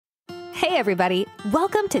Hey, everybody.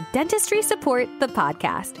 Welcome to Dentistry Support, the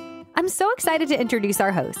podcast. I'm so excited to introduce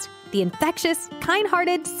our host, the infectious,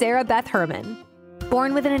 kind-hearted Sarah Beth Herman.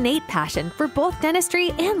 Born with an innate passion for both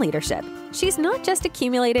dentistry and leadership, she's not just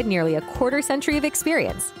accumulated nearly a quarter century of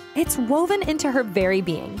experience. It's woven into her very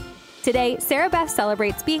being. Today, Sarah Beth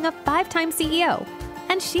celebrates being a 5-time CEO,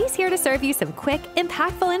 and she's here to serve you some quick,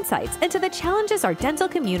 impactful insights into the challenges our dental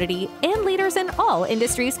community and leaders in all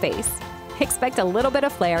industries face. Expect a little bit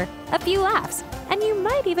of flair, a few laughs, and you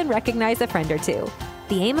might even recognize a friend or two.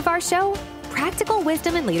 The aim of our show? Practical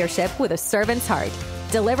wisdom and leadership with a servant's heart,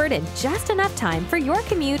 delivered in just enough time for your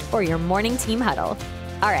commute or your morning team huddle.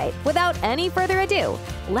 All right, without any further ado,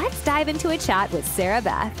 let's dive into a chat with Sarah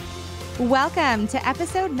Beth. Welcome to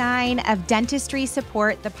episode 9 of Dentistry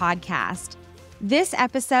Support, the podcast. This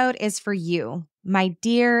episode is for you, my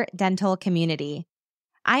dear dental community.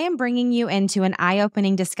 I am bringing you into an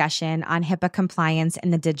eye-opening discussion on HIPAA compliance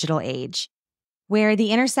in the digital age, where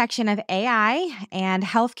the intersection of AI and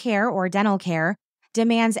healthcare or dental care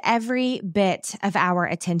demands every bit of our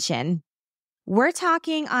attention. We're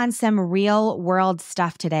talking on some real-world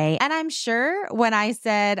stuff today, and I'm sure when I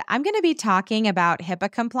said I'm going to be talking about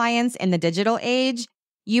HIPAA compliance in the digital age,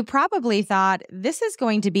 you probably thought this is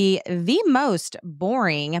going to be the most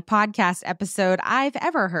boring podcast episode I've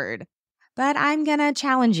ever heard. But I'm going to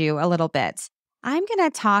challenge you a little bit. I'm going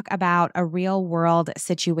to talk about a real-world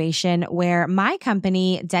situation where my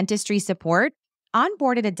company, Dentistry Support,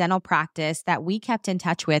 onboarded a dental practice that we kept in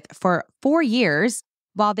touch with for 4 years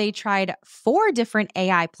while they tried 4 different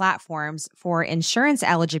AI platforms for insurance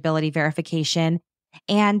eligibility verification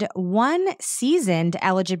and one seasoned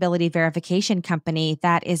eligibility verification company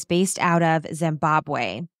that is based out of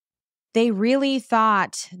Zimbabwe. They really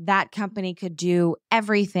thought that company could do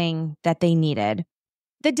everything that they needed.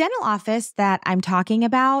 The dental office that I'm talking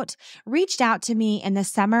about reached out to me in the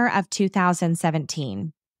summer of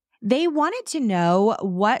 2017. They wanted to know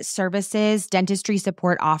what services Dentistry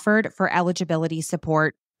Support offered for eligibility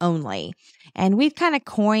support only. And we've kind of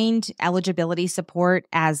coined eligibility support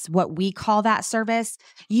as what we call that service.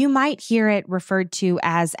 You might hear it referred to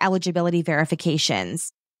as eligibility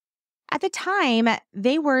verifications. At the time,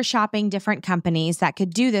 they were shopping different companies that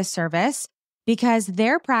could do this service because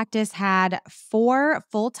their practice had 4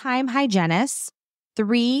 full-time hygienists,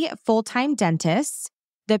 3 full-time dentists.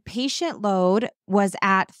 The patient load was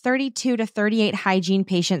at 32 to 38 hygiene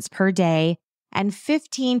patients per day and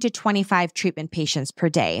 15 to 25 treatment patients per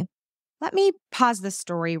day. Let me pause the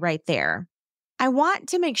story right there. I want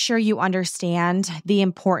to make sure you understand the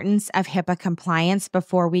importance of HIPAA compliance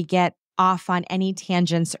before we get off on any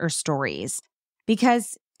tangents or stories,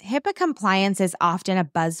 because HIPAA compliance is often a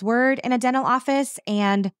buzzword in a dental office,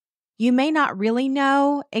 and you may not really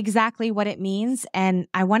know exactly what it means, and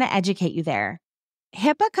I want to educate you there.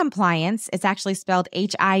 HIPAA compliance is actually spelled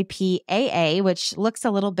HIPAA, which looks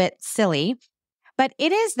a little bit silly, but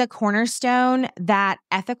it is the cornerstone that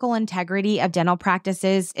ethical integrity of dental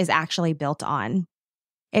practices is actually built on.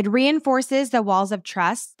 It reinforces the walls of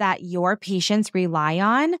trust that your patients rely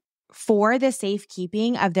on for the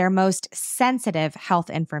safekeeping of their most sensitive health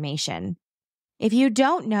information. If you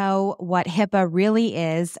don't know what HIPAA really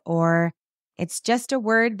is, or it's just a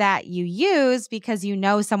word that you use because you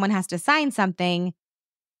know someone has to sign something,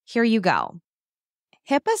 here you go.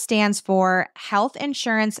 HIPAA stands for Health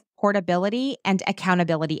Insurance Portability and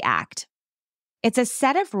Accountability Act. It's a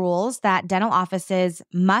set of rules that dental offices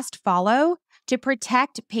must follow to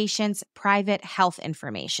protect patients' private health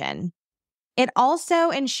information. It also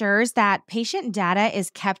ensures that patient data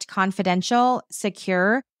is kept confidential,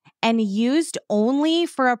 secure, and used only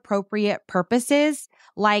for appropriate purposes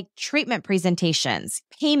like treatment presentations,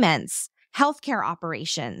 payments, healthcare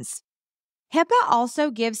operations. HIPAA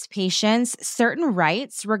also gives patients certain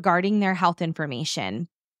rights regarding their health information,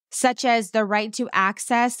 such as the right to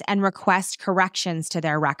access and request corrections to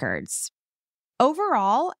their records.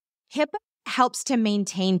 Overall, HIPAA helps to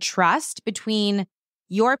maintain trust between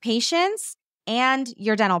your patients and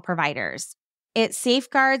your dental providers. It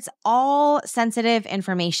safeguards all sensitive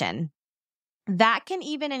information. That can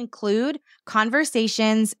even include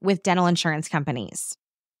conversations with dental insurance companies.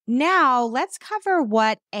 Now, let's cover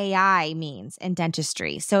what AI means in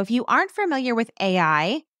dentistry. So if you aren't familiar with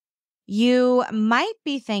AI, you might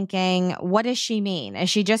be thinking, what does she mean? Is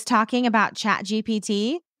she just talking about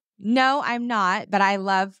ChatGPT? No, I'm not, but I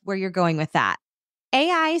love where you're going with that.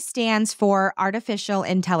 AI stands for artificial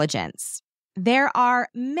intelligence. There are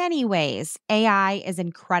many ways AI is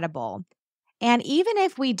incredible. And even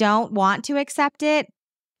if we don't want to accept it,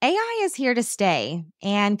 AI is here to stay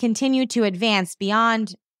and continue to advance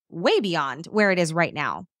way beyond where it is right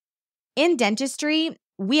now. In dentistry,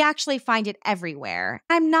 we actually find it everywhere.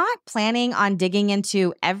 I'm not planning on digging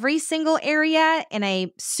into every single area in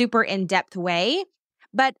a super in-depth way,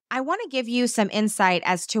 but I want to give you some insight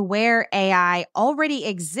as to where AI already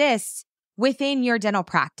exists within your dental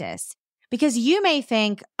practice. Because you may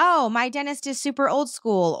think, oh, my dentist is super old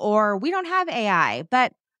school, or we don't have AI,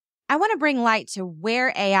 but I want to bring light to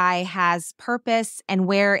where AI has purpose and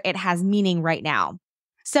where it has meaning right now.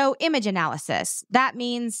 So image analysis, that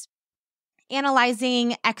means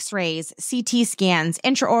analyzing x-rays, CT scans,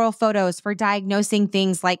 intraoral photos for diagnosing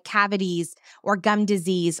things like cavities or gum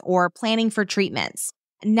disease or planning for treatments.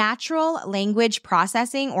 Natural language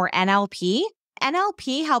processing or NLP.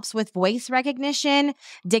 NLP helps with voice recognition,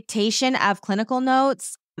 dictation of clinical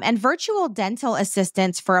notes, and virtual dental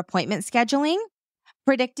assistants for appointment scheduling.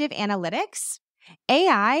 Predictive analytics.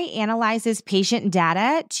 AI analyzes patient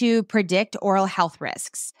data to predict oral health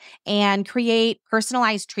risks and create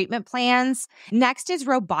personalized treatment plans. Next is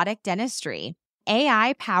robotic dentistry.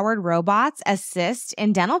 AI-powered robots assist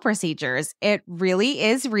in dental procedures. It really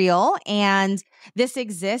is real, and this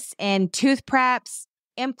exists in tooth preps,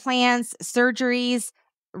 implants, surgeries.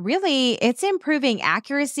 Really, it's improving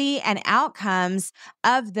accuracy and outcomes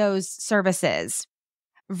of those services.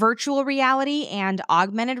 Virtual reality and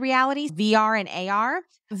augmented reality, VR and AR.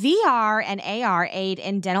 VR and AR aid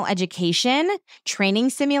in dental education, training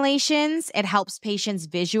simulations. It helps patients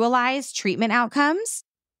visualize treatment outcomes.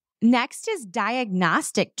 Next is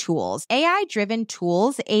diagnostic tools. AI-driven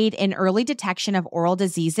tools aid in early detection of oral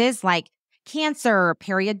diseases like cancer,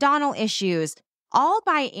 periodontal issues, all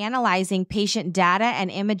by analyzing patient data and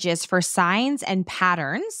images for signs and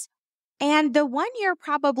patterns. And the one you're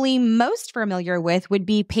probably most familiar with would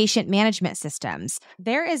be patient management systems.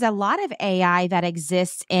 There is a lot of AI that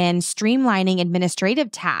exists in streamlining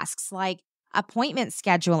administrative tasks like appointment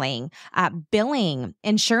scheduling, billing,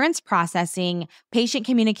 insurance processing, patient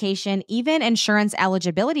communication, even insurance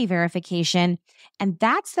eligibility verification. And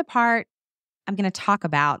that's the part I'm going to talk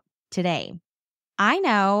about today. I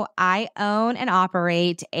know I own and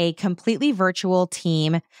operate a completely virtual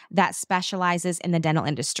team that specializes in the dental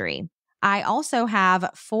industry. I also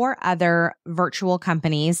have 4 other virtual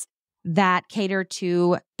companies that cater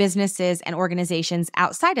to businesses and organizations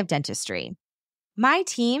outside of dentistry. My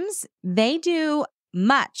teams, they do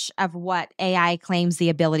much of what AI claims the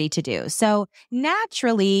ability to do. So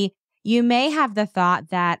naturally, you may have the thought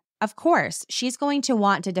that, of course, she's going to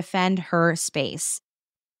want to defend her space.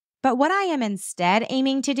 But what I am instead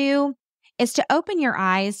aiming to do is to open your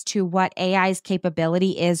eyes to what AI's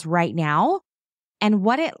capability is right now and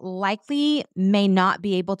what it likely may not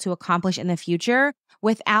be able to accomplish in the future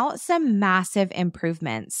without some massive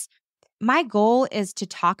improvements. My goal is to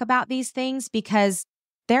talk about these things because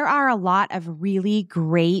there are a lot of really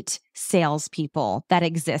great salespeople that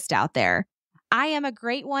exist out there. I am a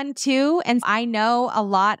great one too, and I know a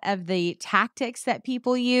lot of the tactics that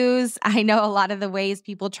people use. I know a lot of the ways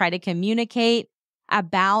people try to communicate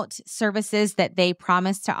about services that they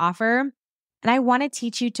promise to offer. And I want to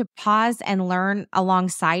teach you to pause and learn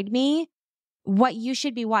alongside me what you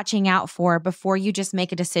should be watching out for before you just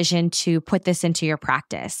make a decision to put this into your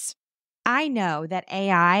practice. I know that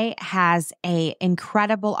AI has an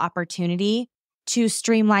incredible opportunity to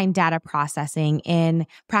streamline data processing in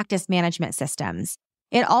practice management systems.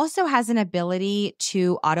 It also has an ability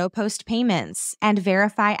to auto-post payments and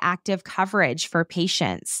verify active coverage for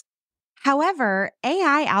patients. However,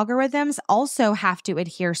 AI algorithms also have to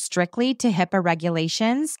adhere strictly to HIPAA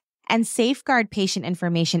regulations and safeguard patient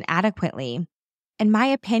information adequately. In my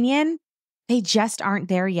opinion, they just aren't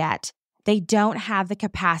there yet. They don't have the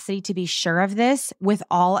capacity to be sure of this with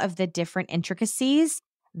all of the different intricacies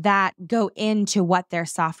that go into what their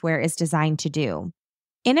software is designed to do.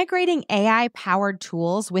 Integrating AI-powered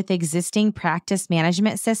tools with existing practice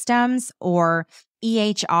management systems or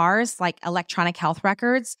EHRs like electronic health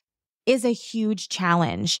records is a huge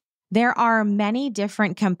challenge. There are many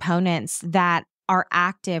different components that are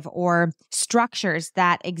active or structures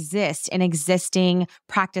that exist in existing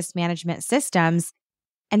practice management systems,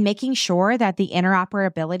 and making sure that the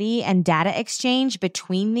interoperability and data exchange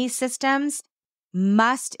between these systems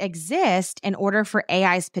must exist in order for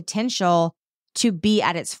AI's potential to be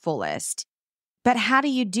at its fullest. But how do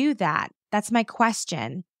you do that? That's my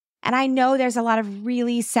question. And I know there's a lot of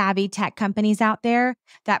really savvy tech companies out there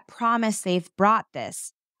that promise they've brought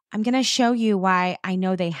this. I'm going to show you why I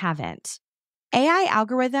know they haven't. AI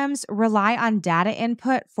algorithms rely on data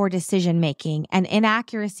input for decision making, and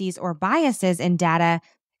inaccuracies or biases in data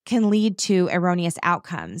can lead to erroneous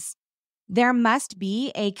outcomes. There must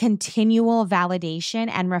be a continual validation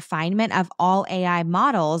and refinement of all AI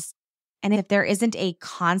models. And if there isn't a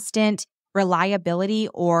constant reliability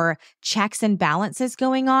or checks and balances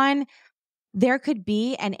going on, there could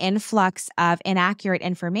be an influx of inaccurate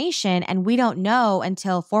information, and we don't know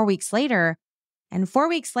until 4 weeks later. And 4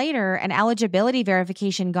 weeks later, an eligibility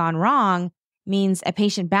verification gone wrong means a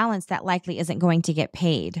patient balance that likely isn't going to get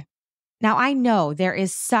paid. Now, I know there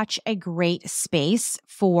is such a great space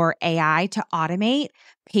for AI to automate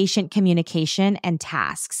patient communication and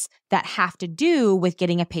tasks that have to do with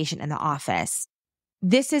getting a patient in the office.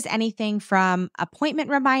 This is anything from appointment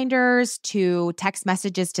reminders to text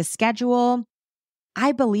messages to schedule.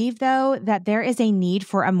 I believe, though, that there is a need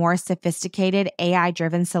for a more sophisticated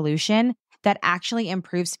AI-driven solution that actually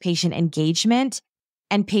improves patient engagement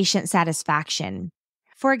and patient satisfaction.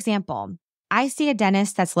 For example, I see a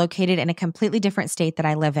dentist that's located in a completely different state that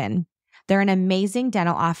I live in. They're an amazing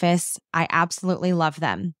dental office. I absolutely love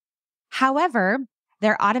them. However,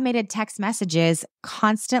 their automated text messages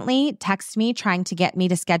constantly text me trying to get me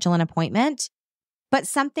to schedule an appointment. But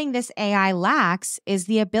something this AI lacks is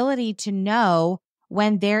the ability to know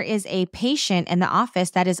when there is a patient in the office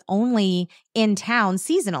that is only in town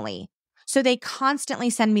seasonally. So they constantly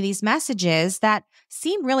send me these messages that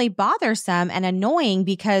seem really bothersome and annoying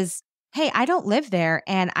because, hey, I don't live there,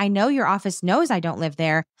 and I know your office knows I don't live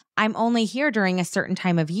there. I'm only here during a certain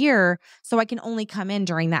time of year, so I can only come in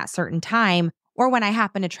during that certain time or when I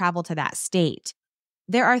happen to travel to that state.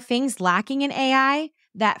 There are things lacking in AI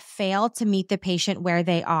that fail to meet the patient where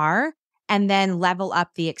they are and then level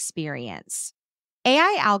up the experience.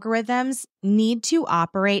 AI algorithms need to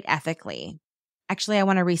operate ethically. Actually, I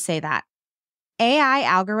want to re-say that. AI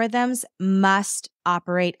algorithms must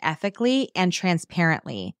operate ethically and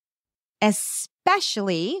transparently,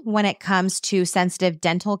 especially when it comes to sensitive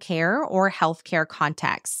dental care or healthcare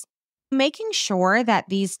contexts. Making sure that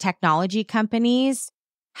these technology companies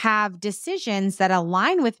have decisions that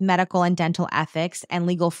align with medical and dental ethics and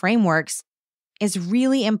legal frameworks is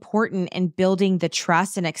really important in building the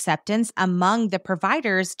trust and acceptance among the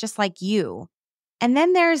providers just like you. And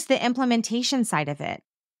then there's the implementation side of it.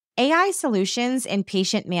 AI solutions in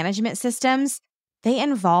patient management systems, they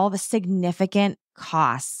involve significant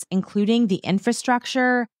costs, including the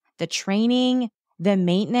infrastructure, the training, the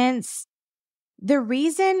maintenance. The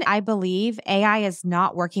reason I believe AI is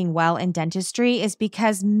not working well in dentistry is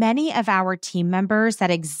because many of our team members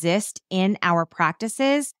that exist in our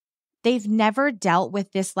practices, they've never dealt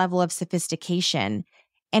with this level of sophistication.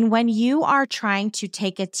 And when you are trying to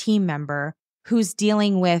take a team member who's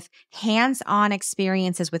dealing with hands-on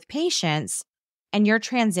experiences with patients, and you're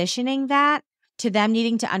transitioning that to them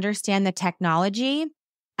needing to understand the technology,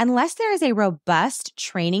 unless there is a robust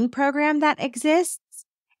training program that exists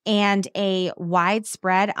and a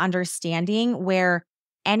widespread understanding where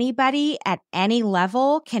anybody at any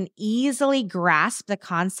level can easily grasp the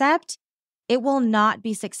concept, it will not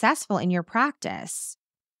be successful in your practice.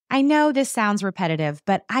 I know this sounds repetitive,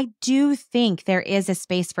 but I do think there is a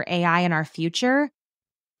space for AI in our future.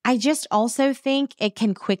 I just also think it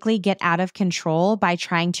can quickly get out of control by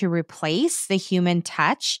trying to replace the human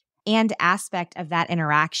touch and aspect of that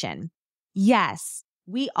interaction. Yes,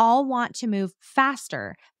 we all want to move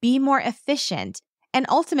faster, be more efficient, and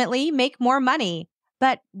ultimately make more money.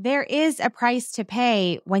 But there is a price to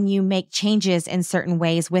pay when you make changes in certain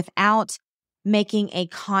ways without making a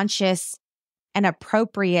conscious and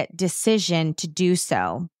appropriate decision to do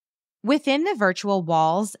so. Within the virtual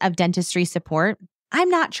walls of dentistry support, I'm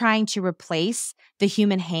not trying to replace the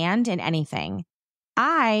human hand in anything.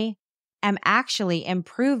 I am actually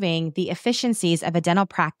improving the efficiencies of a dental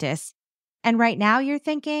practice. And right now you're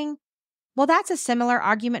thinking, well, that's a similar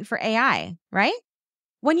argument for AI, right?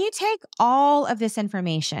 When you take all of this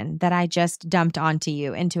information that I just dumped onto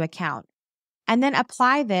you into account, and then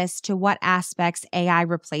apply this to what aspects AI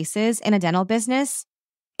replaces in a dental business,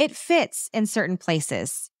 it fits in certain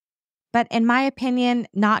places, but in my opinion,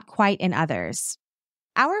 not quite in others.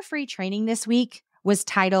 Our free training this week was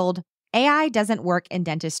titled, AI Doesn't Work in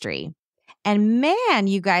Dentistry. And man,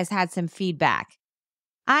 you guys had some feedback.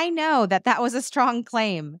 I know that was a strong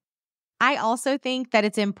claim. I also think that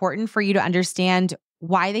it's important for you to understand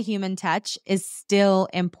why the human touch is still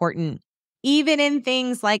important, even in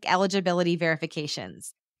things like eligibility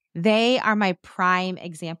verifications. They are my prime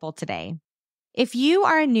example today. If you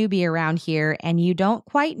are a newbie around here and you don't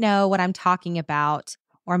quite know what I'm talking about,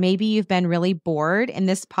 or maybe you've been really bored in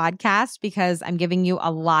this podcast because I'm giving you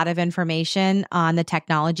a lot of information on the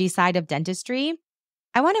technology side of dentistry,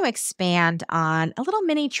 I want to expand on a little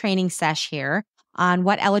mini training sesh here on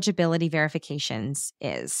what eligibility verifications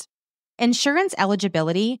is. Insurance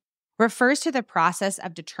eligibility refers to the process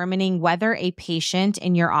of determining whether a patient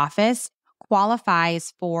in your office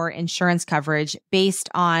qualifies for insurance coverage based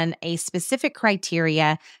on a specific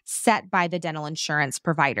criteria set by the dental insurance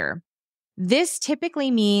provider. This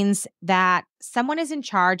typically means that someone is in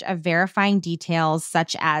charge of verifying details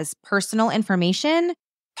such as personal information,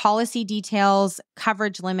 policy details,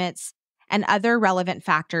 coverage limits, and other relevant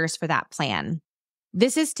factors for that plan.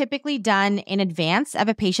 This is typically done in advance of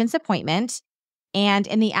a patient's appointment. And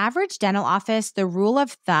in the average dental office, the rule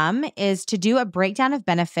of thumb is to do a breakdown of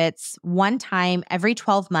benefits one time every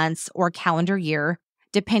 12 months or calendar year,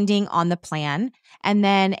 depending on the plan, and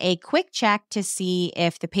then a quick check to see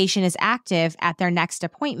if the patient is active at their next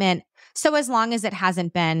appointment, so as long as it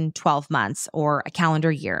hasn't been 12 months or a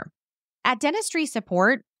calendar year. At Dentistry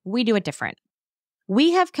Support, we do it different.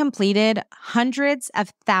 We have completed hundreds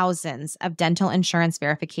of thousands of dental insurance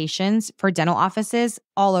verifications for dental offices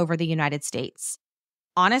all over the United States.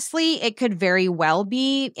 Honestly, it could very well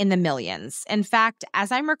be in the millions. In fact,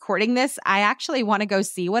 as I'm recording this, I actually want to go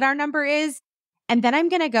see what our number is, and then I'm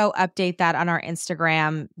going to go update that on our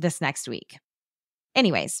Instagram this next week.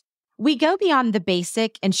 Anyways, we go beyond the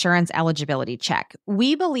basic insurance eligibility check.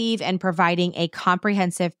 We believe in providing a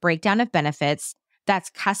comprehensive breakdown of benefits that's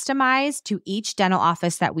customized to each dental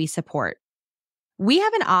office that we support. We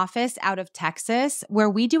have an office out of Texas where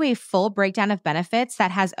we do a full breakdown of benefits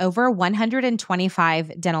that has over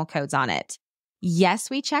 125 dental codes on it.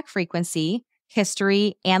 Yes, we check frequency,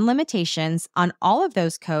 history, and limitations on all of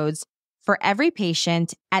those codes for every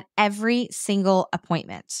patient at every single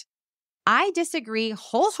appointment. I disagree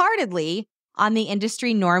wholeheartedly on the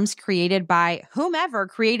industry norms created by whomever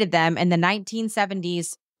created them in the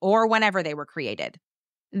 1970s or whenever they were created.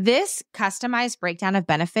 This customized breakdown of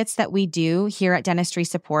benefits that we do here at Dentistry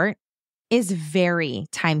Support is very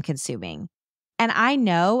time-consuming. And I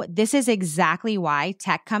know this is exactly why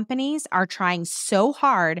tech companies are trying so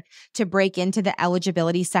hard to break into the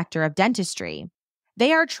eligibility sector of dentistry.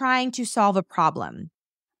 They are trying to solve a problem.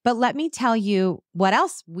 But let me tell you what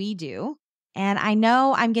else we do. And I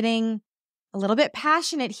know I'm getting a little bit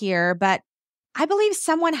passionate here, but I believe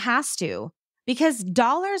someone has to. Because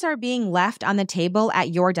dollars are being left on the table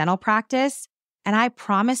at your dental practice. And I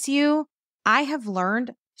promise you, I have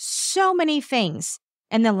learned so many things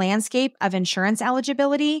in the landscape of insurance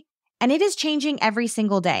eligibility, and it is changing every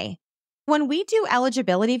single day. When we do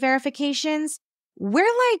eligibility verifications, we're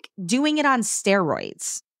like doing it on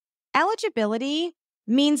steroids. Eligibility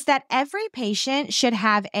means that every patient should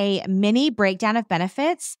have a mini breakdown of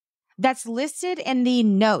benefits that's listed in the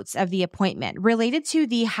notes of the appointment related to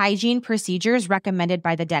the hygiene procedures recommended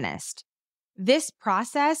by the dentist. This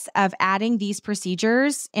process of adding these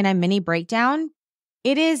procedures in a mini breakdown,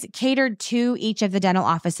 it is catered to each of the dental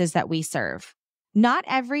offices that we serve. Not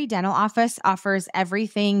every dental office offers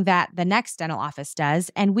everything that the next dental office does,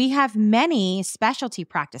 and we have many specialty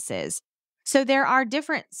practices. So there are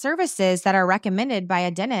different services that are recommended by a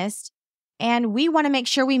dentist, and we want to make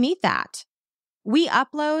sure we meet that. We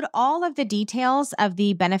upload all of the details of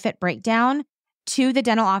the benefit breakdown to the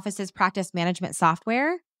dental office's practice management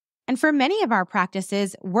software. And for many of our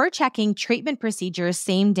practices, we're checking treatment procedures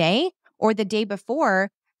same day or the day before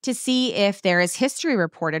to see if there is history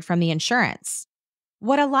reported from the insurance.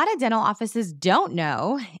 What a lot of dental offices don't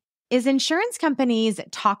know is insurance companies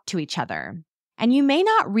talk to each other. And you may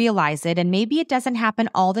not realize it, and maybe it doesn't happen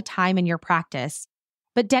all the time in your practice.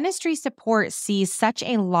 But Dentistry Support sees such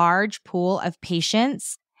a large pool of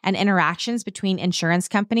patients and interactions between insurance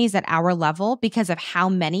companies at our level because of how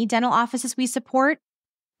many dental offices we support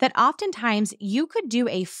that oftentimes you could do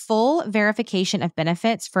a full verification of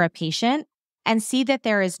benefits for a patient and see that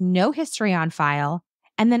there is no history on file.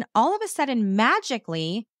 And then all of a sudden,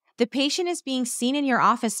 magically, the patient is being seen in your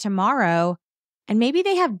office tomorrow, and maybe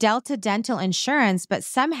they have Delta Dental insurance, but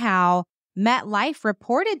somehow MetLife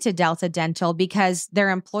reported to Delta Dental because their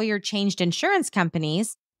employer changed insurance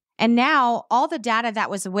companies. And now all the data that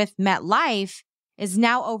was with MetLife is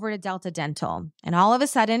now over to Delta Dental. And all of a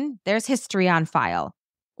sudden, there's history on file,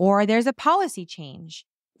 or there's a policy change,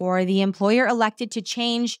 or the employer elected to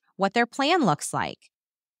change what their plan looks like.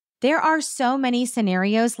 There are so many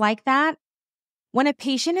scenarios like that. When a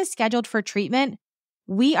patient is scheduled for treatment,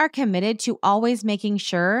 we are committed to always making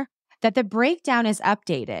sure that the breakdown is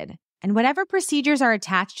updated. And whatever procedures are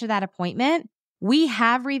attached to that appointment, we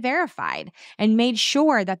have re-verified and made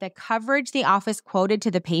sure that the coverage the office quoted to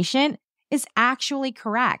the patient is actually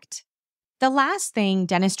correct. The last thing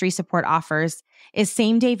Dentistry Support offers is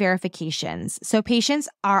same-day verifications. So patients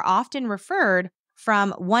are often referred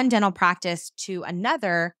from one dental practice to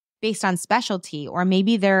another based on specialty, or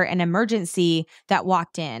maybe they're an emergency that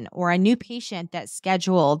walked in or a new patient that's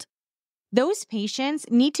scheduled. Those patients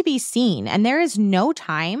need to be seen, and there is no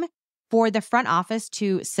time for the front office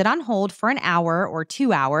to sit on hold for an hour or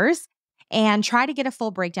 2 hours and try to get a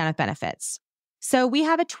full breakdown of benefits. So we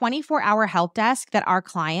have a 24-hour help desk that our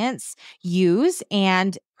clients use,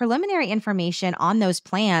 and preliminary information on those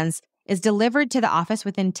plans is delivered to the office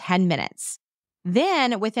within 10 minutes.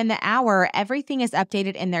 Then within the hour, everything is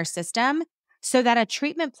updated in their system so that a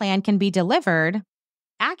treatment plan can be delivered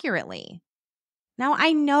accurately. Now,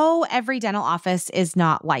 I know every dental office is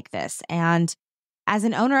not like this. And as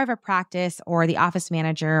an owner of a practice or the office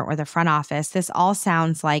manager or the front office, this all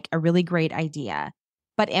sounds like a really great idea.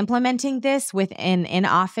 But implementing this with an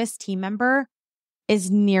in-office team member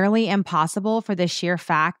is nearly impossible for the sheer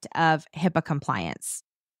fact of HIPAA compliance.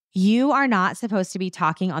 You are not supposed to be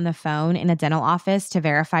talking on the phone in a dental office to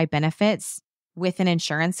verify benefits with an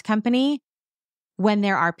insurance company when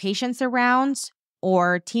there are patients around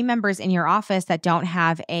or team members in your office that don't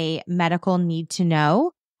have a medical need to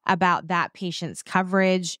know about that patient's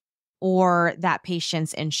coverage or that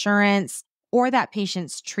patient's insurance or that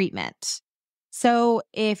patient's treatment. So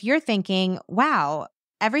if you're thinking, wow,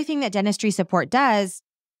 everything that Dentistry Support does,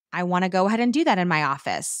 I want to go ahead and do that in my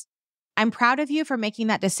office. I'm proud of you for making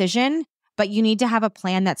that decision, but you need to have a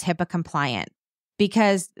plan that's HIPAA compliant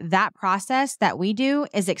because that process that we do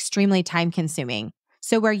is extremely time consuming.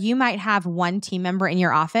 So where you might have one team member in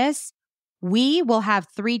your office, we will have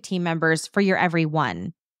 3 team members for your every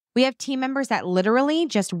one. We have team members that literally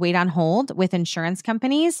just wait on hold with insurance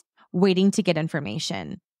companies waiting to get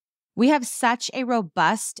information. We have such a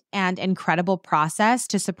robust and incredible process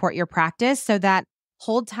to support your practice so that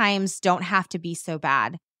hold times don't have to be so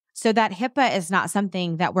bad, so that HIPAA is not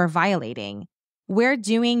something that we're violating. We're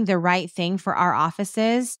doing the right thing for our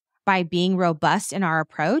offices by being robust in our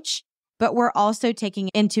approach, but we're also taking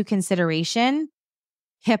into consideration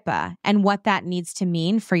HIPAA and what that needs to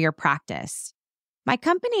mean for your practice. My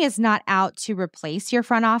company is not out to replace your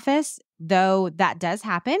front office, though that does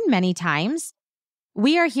happen many times.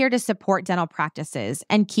 We are here to support dental practices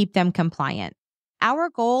and keep them compliant. Our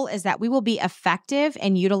goal is that we will be effective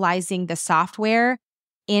in utilizing the software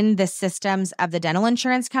in the systems of the dental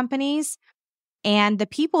insurance companies, and the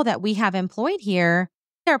people that we have employed here,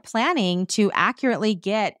 they're planning to accurately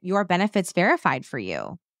get your benefits verified for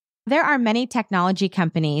you. There are many technology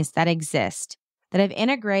companies that exist that have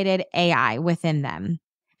integrated AI within them.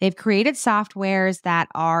 They've created softwares that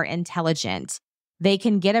are intelligent. They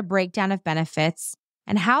can get a breakdown of benefits.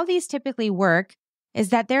 And how these typically work is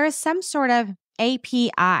that there is some sort of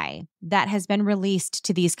API that has been released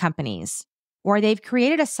to these companies, or they've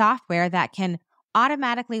created a software that can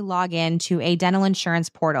automatically log into a dental insurance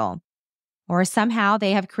portal, or somehow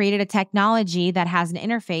they have created a technology that has an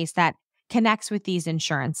interface that connects with these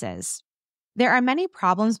insurances. There are many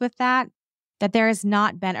problems with that there has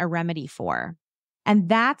not been a remedy for. And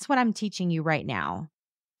that's what I'm teaching you right now.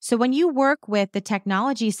 So when you work with the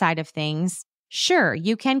technology side of things, sure,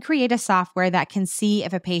 you can create a software that can see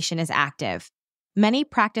if a patient is active. Many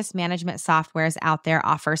practice management softwares out there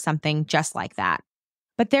offer something just like that.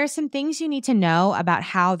 But there's some things you need to know about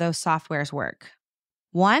how those softwares work.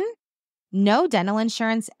 1, no dental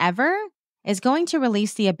insurance ever is going to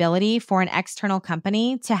release the ability for an external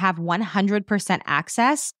company to have 100%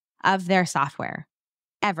 access of their software.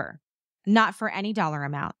 Ever. Not for any dollar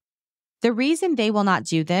amount. The reason they will not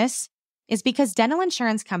do this is because dental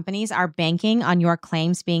insurance companies are banking on your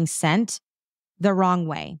claims being sent the wrong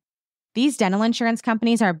way. These dental insurance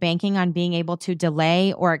companies are banking on being able to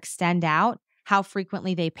delay or extend out how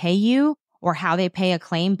frequently they pay you or how they pay a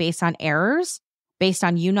claim based on errors, based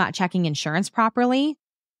on you not checking insurance properly.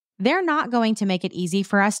 They're not going to make it easy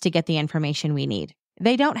for us to get the information we need.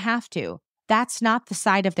 They don't have to. That's not the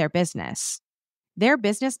side of their business. Their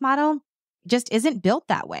business model just isn't built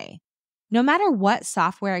that way. No matter what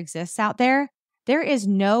software exists out there, there is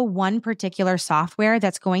no one particular software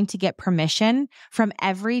that's going to get permission from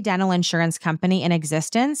every dental insurance company in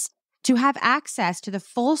existence to have access to the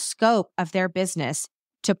full scope of their business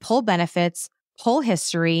to pull benefits, pull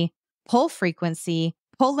history, pull frequency,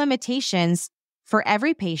 pull limitations for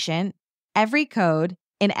every patient, every code,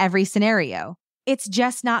 in every scenario. It's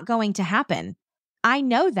just not going to happen. I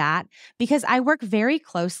know that because I work very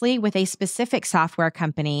closely with a specific software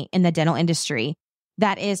company in the dental industry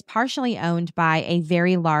that is partially owned by a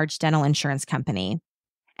very large dental insurance company.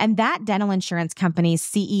 And that dental insurance company's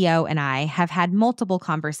CEO and I have had multiple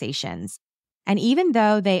conversations. And even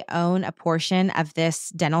though they own a portion of this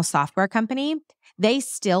dental software company, they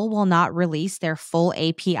still will not release their full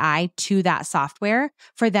API to that software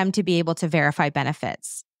for them to be able to verify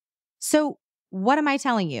benefits. So what am I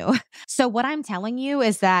telling you? So what I'm telling you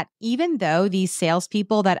is that even though these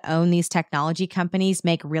salespeople that own these technology companies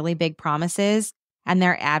make really big promises and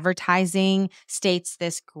their advertising states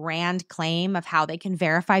this grand claim of how they can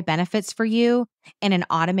verify benefits for you in an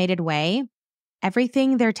automated way,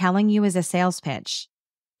 everything they're telling you is a sales pitch.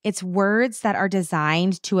 It's words that are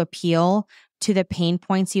designed to appeal to the pain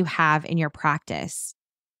points you have in your practice.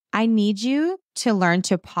 I need you to learn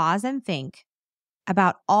to pause and think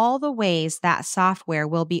about all the ways that software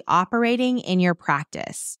will be operating in your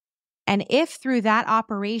practice. And if through that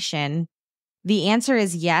operation, the answer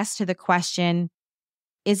is yes to the question,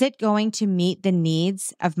 is it going to meet the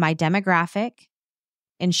needs of my demographic,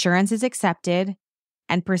 insurance is accepted,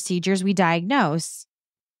 and procedures we diagnose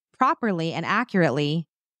properly and accurately?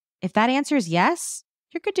 If that answer is yes,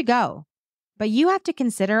 you're good to go. But you have to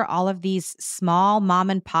consider all of these small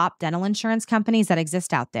mom and pop dental insurance companies that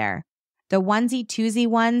exist out there. The onesie-twosie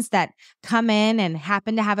ones that come in and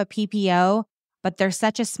happen to have a PPO, but they're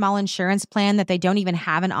such a small insurance plan that they don't even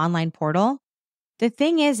have an online portal. The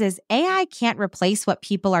thing is AI can't replace what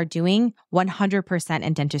people are doing 100%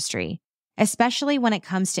 in dentistry, especially when it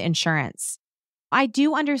comes to insurance. I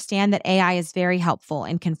do understand that AI is very helpful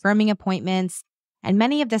in confirming appointments and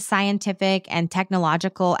many of the scientific and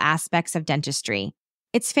technological aspects of dentistry.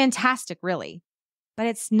 It's fantastic, really, but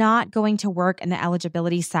it's not going to work in the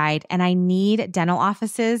eligibility side, and I need dental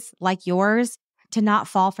offices like yours to not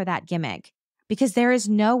fall for that gimmick, because there is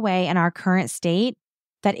no way in our current state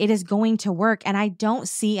that it is going to work, and I don't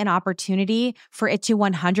see an opportunity for it to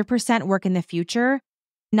 100% work in the future,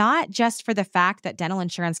 not just for the fact that dental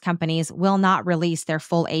insurance companies will not release their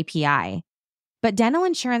full API, but dental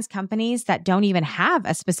insurance companies that don't even have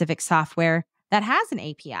a specific software that has an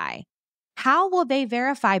API. How will they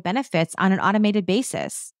verify benefits on an automated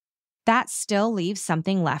basis? That still leaves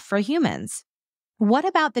something left for humans. What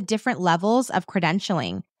about the different levels of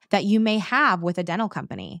credentialing that you may have with a dental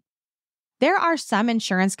company? There are some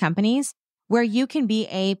insurance companies where you can be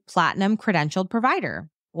a platinum credentialed provider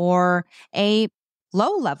or a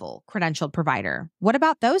low-level credentialed provider. What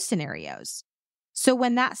about those scenarios? So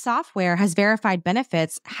when that software has verified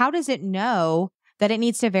benefits, how does it know that it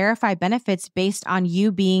needs to verify benefits based on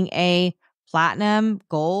you being a platinum,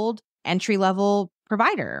 gold, entry-level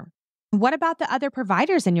provider? What about the other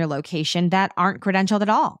providers in your location that aren't credentialed at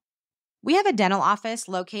all? We have a dental office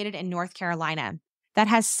located in North Carolina that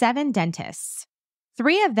has 7 dentists.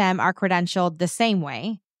 3 of them are credentialed the same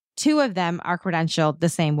way, 2 of them are credentialed the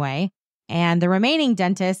same way, and the remaining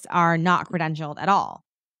dentists are not credentialed at all.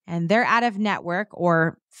 And they're out of network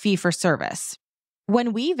or fee for service.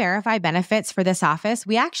 When we verify benefits for this office,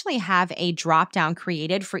 we actually have a drop-down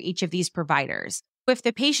created for each of these providers. If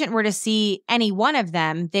the patient were to see any one of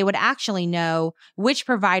them, they would actually know which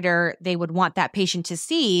provider they would want that patient to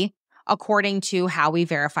see according to how we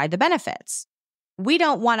verify the benefits. We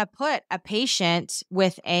don't want to put a patient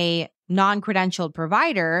with a non-credentialed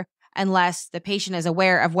provider unless the patient is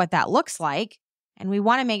aware of what that looks like, and we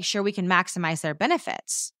want to make sure we can maximize their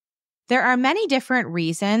benefits. There are many different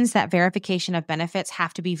reasons that verification of benefits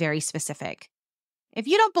have to be very specific. If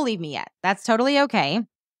you don't believe me yet, that's totally okay.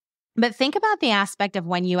 But think about the aspect of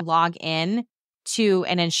when you log in to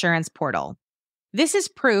an insurance portal. This is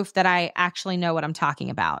proof that I actually know what I'm talking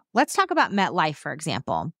about. Let's talk about MetLife, for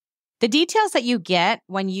example. The details that you get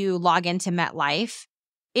when you log into MetLife,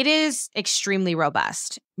 it is extremely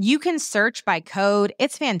robust. You can search by code.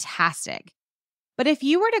 It's fantastic. But if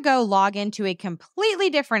you were to go log into a completely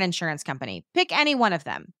different insurance company, pick any one of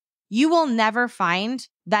them, you will never find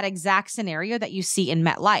that exact scenario that you see in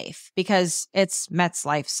MetLife because it's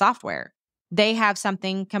MetLife software. They have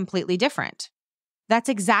something completely different. That's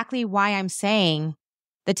exactly why I'm saying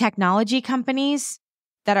the technology companies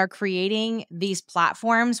that are creating these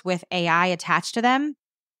platforms with AI attached to them,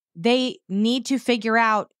 they need to figure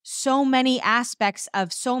out so many aspects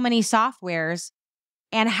of so many softwares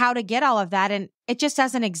and how to get all of that. And it just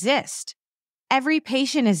doesn't exist. Every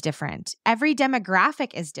patient is different. Every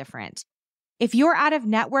demographic is different. If you're out of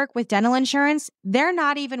network with dental insurance, they're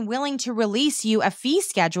not even willing to release you a fee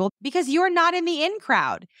schedule because you're not in the in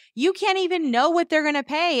crowd. You can't even know what they're going to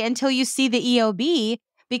pay until you see the EOB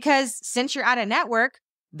because since you're out of network,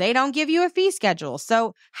 they don't give you a fee schedule.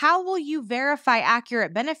 So how will you verify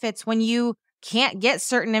accurate benefits when you can't get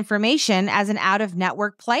certain information as an out of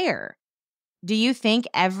network player? Do you think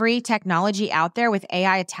every technology out there with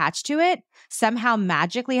AI attached to it somehow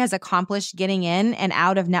magically has accomplished getting in and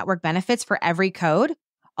out of network benefits for every code,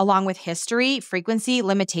 along with history, frequency,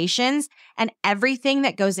 limitations, and everything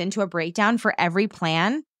that goes into a breakdown for every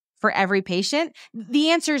plan, for every patient?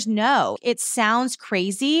 The answer is no. It sounds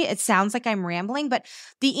crazy. It sounds like I'm rambling, but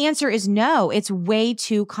the answer is no. It's way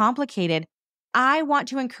too complicated. I want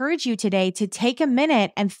to encourage you today to take a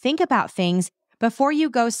minute and think about things before you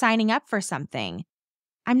go signing up for something.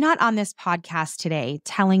 I'm not on this podcast today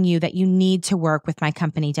telling you that you need to work with my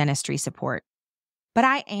company Dentistry Support. But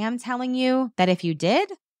I am telling you that if you did,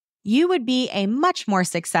 you would be a much more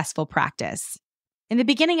successful practice. In the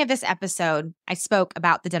beginning of this episode, I spoke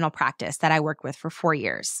about the dental practice that I worked with for 4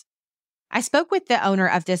 years. I spoke with the owner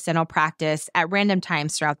of this dental practice at random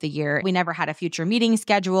times throughout the year. We never had a future meeting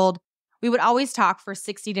scheduled. We would always talk for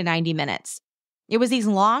 60 to 90 minutes. It was these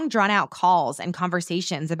long, drawn-out calls and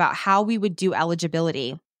conversations about how we would do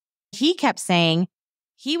eligibility. He kept saying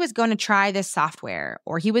he was going to try this software,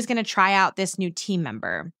 or he was going to try out this new team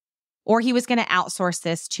member, or he was going to outsource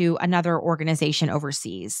this to another organization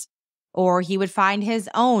overseas, or he would find his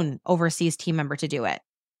own overseas team member to do it.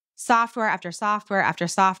 Software after software after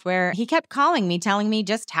software. He kept calling me, telling me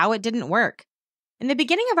just how it didn't work. In the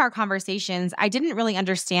beginning of our conversations, I didn't really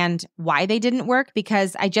understand why they didn't work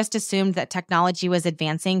because I just assumed that technology was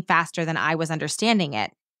advancing faster than I was understanding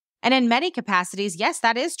it. And in many capacities, yes,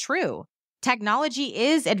 that is true. Technology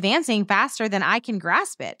is advancing faster than I can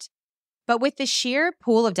grasp it. But with the sheer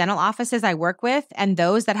pool of dental offices I work with and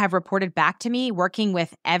those that have reported back to me working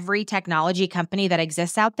with every technology company that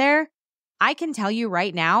exists out there, I can tell you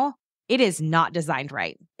right now, it is not designed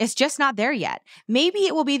right. It's just not there yet. Maybe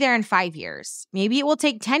it will be there in 5 years. Maybe it will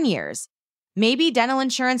take 10 years. Maybe dental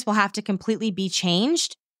insurance will have to completely be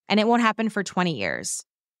changed and it won't happen for 20 years.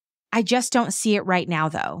 I just don't see it right now,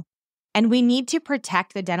 though. And we need to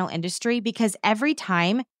protect the dental industry because every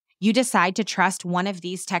time you decide to trust one of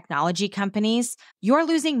these technology companies, you're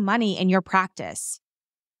losing money in your practice.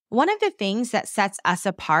 One of the things that sets us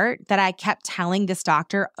apart that I kept telling this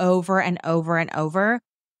doctor over and over and over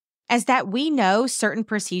is that we know certain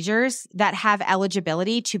procedures that have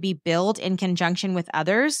eligibility to be billed in conjunction with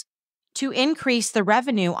others to increase the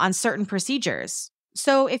revenue on certain procedures.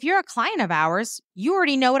 So if you're a client of ours, you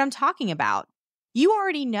already know what I'm talking about. You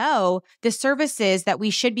already know the services that we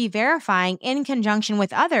should be verifying in conjunction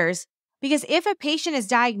with others, because if a patient is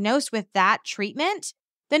diagnosed with that treatment,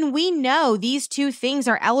 then we know these two things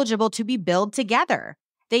are eligible to be billed together.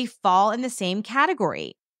 They fall in the same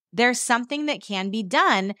category. There's something that can be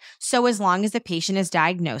done, so as long as the patient is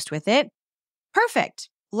diagnosed with it, perfect.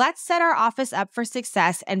 Let's set our office up for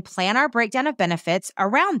success and plan our breakdown of benefits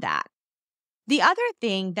around that. The other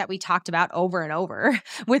thing that we talked about over and over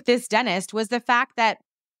with this dentist was the fact that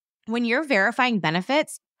when you're verifying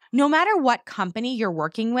benefits, no matter what company you're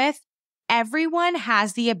working with, everyone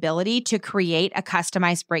has the ability to create a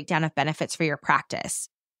customized breakdown of benefits for your practice.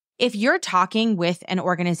 If you're talking with an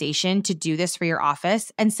organization to do this for your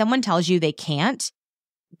office and someone tells you they can't,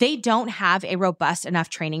 they don't have a robust enough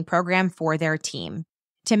training program for their team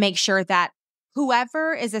to make sure that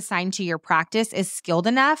whoever is assigned to your practice is skilled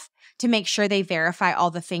enough to make sure they verify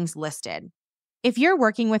all the things listed. If you're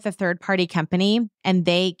working with a third-party company and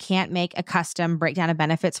they can't make a custom breakdown of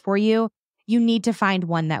benefits for you, you need to find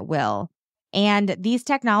one that will. And these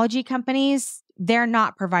technology companies, they're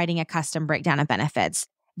not providing a custom breakdown of benefits.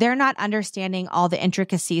 They're not understanding all the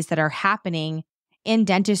intricacies that are happening in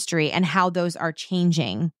dentistry and how those are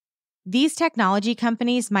changing. These technology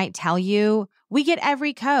companies might tell you, we get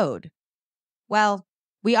every code. Well,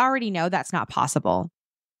 we already know that's not possible.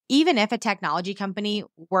 Even if a technology company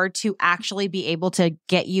were to actually be able to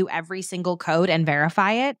get you every single code and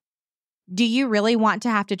verify it, do you really want to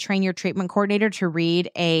have to train your treatment coordinator to read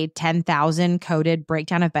a 10,000 coded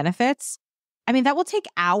breakdown of benefits? I mean, that will take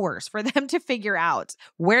hours for them to figure out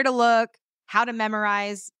where to look, how to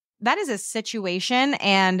memorize. That is a situation,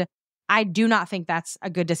 and I do not think that's a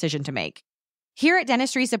good decision to make. Here at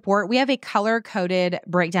Dentistry Support, we have a color-coded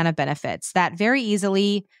breakdown of benefits that very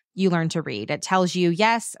easily you learn to read. It tells you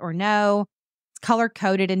yes or no. It's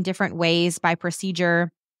color-coded in different ways by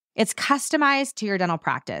procedure. It's customized to your dental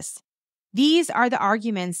practice. These are the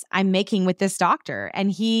arguments I'm making with this doctor,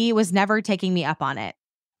 and he was never taking me up on it.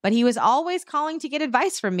 But he was always calling to get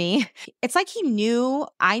advice from me. It's like he knew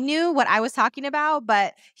I knew what I was talking about,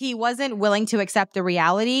 but he wasn't willing to accept the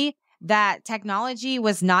reality that technology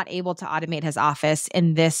was not able to automate his office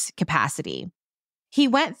in this capacity. He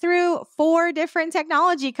went through 4 different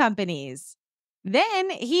technology companies. Then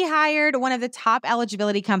he hired one of the top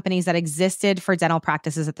eligibility companies that existed for dental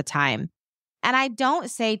practices at the time. And I don't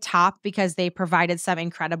say top because they provided some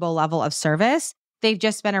incredible level of service. They've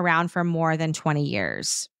just been around for more than 20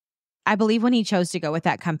 years. I believe when he chose to go with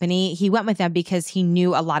that company, he went with them because he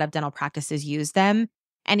knew a lot of dental practices used them.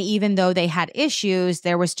 And even though they had issues,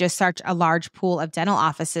 there was just such a large pool of dental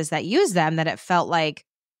offices that used them that it felt like,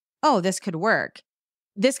 oh, this could work.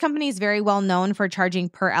 This company is very well known for charging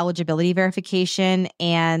per eligibility verification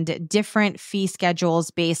and different fee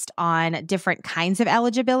schedules based on different kinds of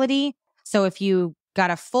eligibility. So if you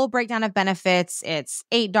got a full breakdown of benefits, it's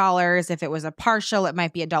 $8. If it was a partial, it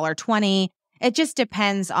might be $1.20. It just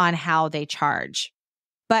depends on how they charge.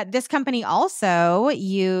 But this company also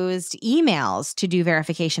used emails to do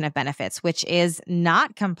verification of benefits, which is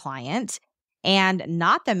not compliant and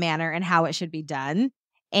not the manner in how it should be done.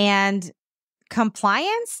 And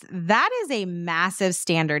compliance, that is a massive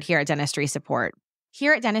standard here at Dentistry Support.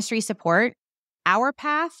 Here at Dentistry Support, our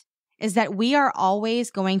path is that we are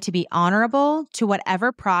always going to be honorable to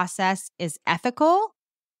whatever process is ethical,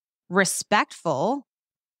 respectful,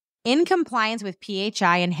 in compliance with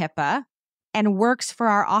PHI and HIPAA, and works for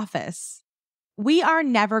our office. We are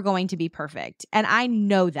never going to be perfect, and I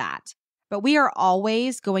know that, but we are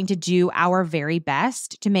always going to do our very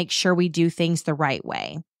best to make sure we do things the right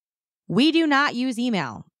way. We do not use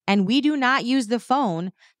email, and we do not use the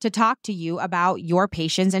phone to talk to you about your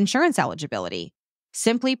patient's insurance eligibility.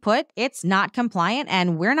 Simply put, it's not compliant,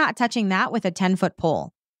 and we're not touching that with a 10-foot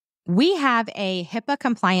pole. We have a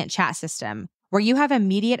HIPAA-compliant chat system where you have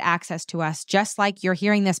immediate access to us, just like you're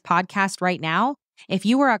hearing this podcast right now. If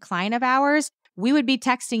you were a client of ours, we would be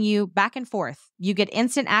texting you back and forth. You get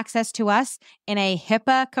instant access to us in a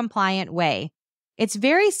HIPAA-compliant way. It's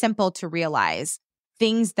very simple to realize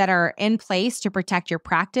things that are in place to protect your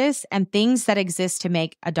practice and things that exist to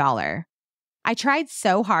make a dollar. I tried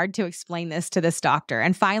so hard to explain this to this doctor,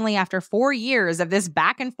 and finally, after 4 years of this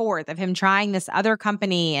back and forth of him trying this other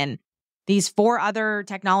company and these 4 other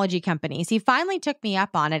technology companies, he finally took me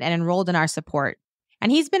up on it and enrolled in our support.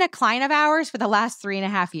 And he's been a client of ours for the last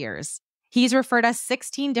 3.5 years. He's referred us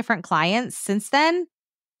 16 different clients since then.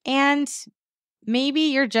 And maybe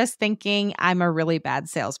you're just thinking I'm a really bad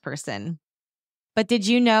salesperson. But did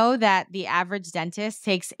you know that the average dentist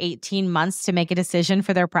takes 18 months to make a decision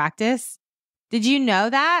for their practice? Did you know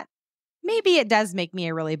that? Maybe it does make me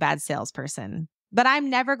a really bad salesperson, but I'm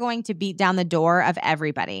never going to beat down the door of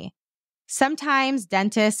everybody. Sometimes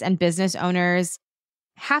dentists and business owners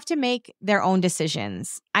have to make their own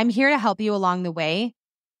decisions. I'm here to help you along the way.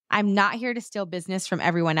 I'm not here to steal business from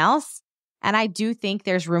everyone else, and I do think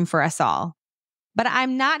there's room for us all. But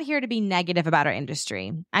I'm not here to be negative about our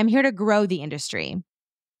industry. I'm here to grow the industry.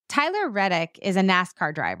 Tyler Reddick is a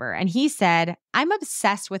NASCAR driver, and he said, "I'm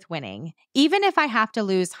obsessed with winning, even if I have to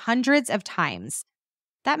lose hundreds of times."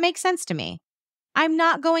 That makes sense to me. I'm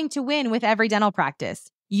not going to win with every dental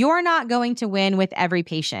practice. You're not going to win with every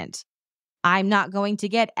patient. I'm not going to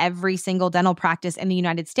get every single dental practice in the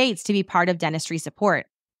United States to be part of Dentistry Support.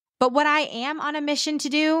 But what I am on a mission to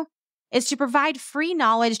do is to provide free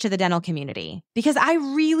knowledge to the dental community because I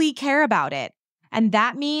really care about it. And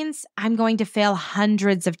that means I'm going to fail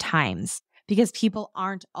hundreds of times because people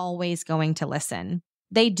aren't always going to listen.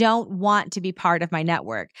 They don't want to be part of my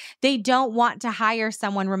network. They don't want to hire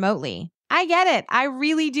someone remotely. I get it. I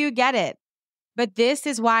really do get it. But this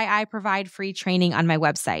is why I provide free training on my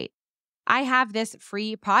website. I have this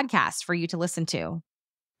free podcast for you to listen to.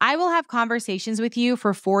 I will have conversations with you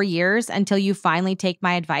for 4 years until you finally take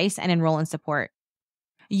my advice and enroll in support.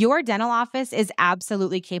 Your dental office is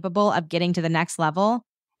absolutely capable of getting to the next level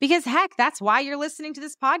because, heck, that's why you're listening to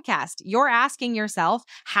this podcast. You're asking yourself,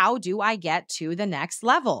 how do I get to the next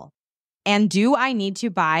level? And do I need to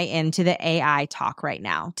buy into the AI talk right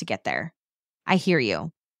now to get there? I hear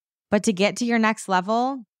you. But to get to your next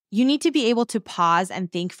level, you need to be able to pause and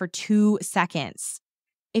think for 2 seconds.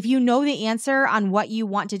 If you know the answer on what you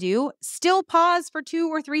want to do, still pause for 2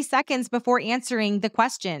 or 3 seconds before answering the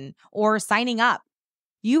question or signing up.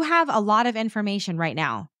 You have a lot of information right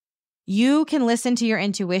now. You can listen to your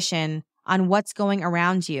intuition on what's going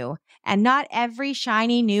around you, and not every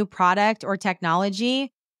shiny new product or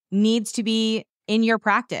technology needs to be in your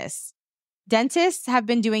practice. Dentists have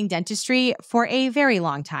been doing dentistry for a very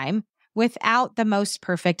long time without the most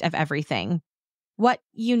perfect of everything. What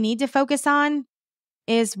you need to focus on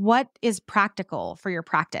is what is practical for your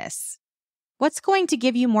practice. What's going to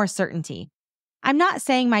give you more certainty? I'm not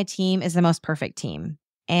saying my team is the most perfect team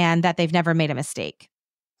and that they've never made a mistake.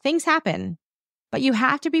 Things happen, but you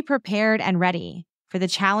have to be prepared and ready for the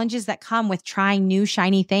challenges that come with trying new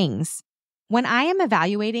shiny things. When I am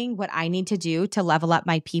evaluating what I need to do to level up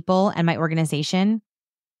my people and my organization,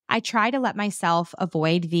 I try to let myself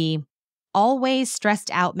avoid the always stressed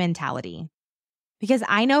out mentality. Because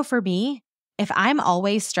I know for me, if I'm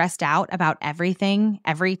always stressed out about everything,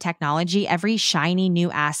 every technology, every shiny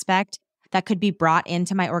new aspect that could be brought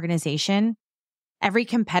into my organization, every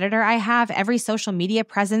competitor I have, every social media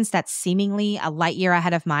presence that's seemingly a light year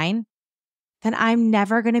ahead of mine, then I'm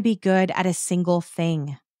never going to be good at a single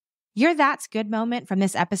thing. Your That's Good moment from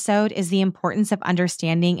this episode is the importance of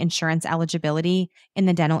understanding insurance eligibility in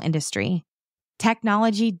the dental industry.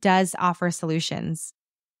 Technology does offer solutions,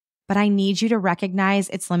 but I need you to recognize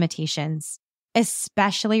its limitations,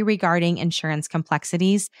 especially regarding insurance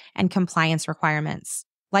complexities and compliance requirements,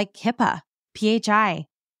 like HIPAA, PHI.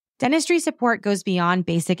 Dentistry support goes beyond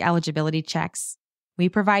basic eligibility checks. We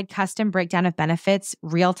provide custom breakdown of benefits,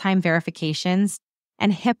 real-time verifications,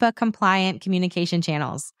 and HIPAA-compliant communication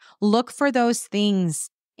channels. Look for those things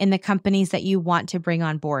in the companies that you want to bring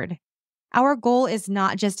on board. Our goal is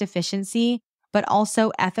not just efficiency, but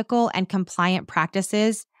also ethical and compliant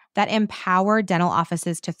practices that empower dental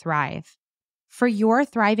offices to thrive. For your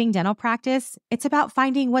thriving dental practice, it's about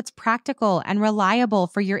finding what's practical and reliable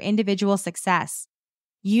for your individual success.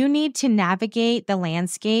 You need to navigate the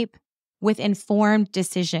landscape with informed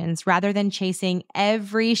decisions rather than chasing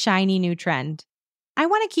every shiny new trend. I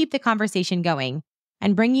want to keep the conversation going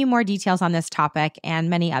and bring you more details on this topic and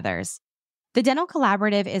many others. The Dental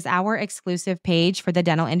Collaborative is our exclusive page for the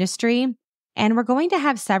dental industry, and we're going to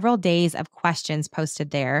have several days of questions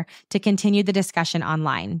posted there to continue the discussion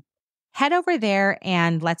online. Head over there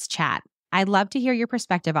and let's chat. I'd love to hear your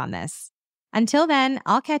perspective on this. Until then,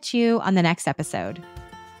 I'll catch you on the next episode.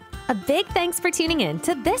 A big thanks for tuning in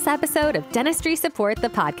to this episode of Dentistry Support, the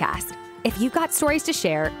podcast. If you've got stories to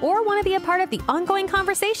share or want to be a part of the ongoing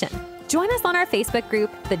conversation, join us on our Facebook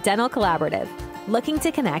group, The Dental Collaborative. Looking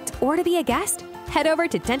to connect or to be a guest? Head over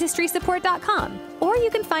to dentistrysupport.com, or you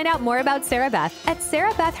can find out more about Sarah Beth at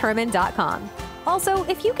sarahbethherman.com. Also,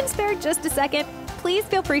 if you can spare just a second, please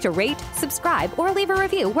feel free to rate, subscribe, or leave a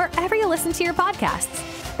review wherever you listen to your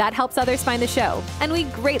podcasts. That helps others find the show, and we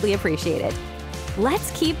greatly appreciate it.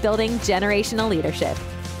 Let's keep building generational leadership.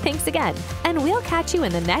 Thanks again, and we'll catch you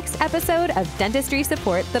in the next episode of Dentistry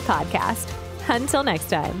Support, the podcast. Until next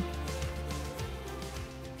time.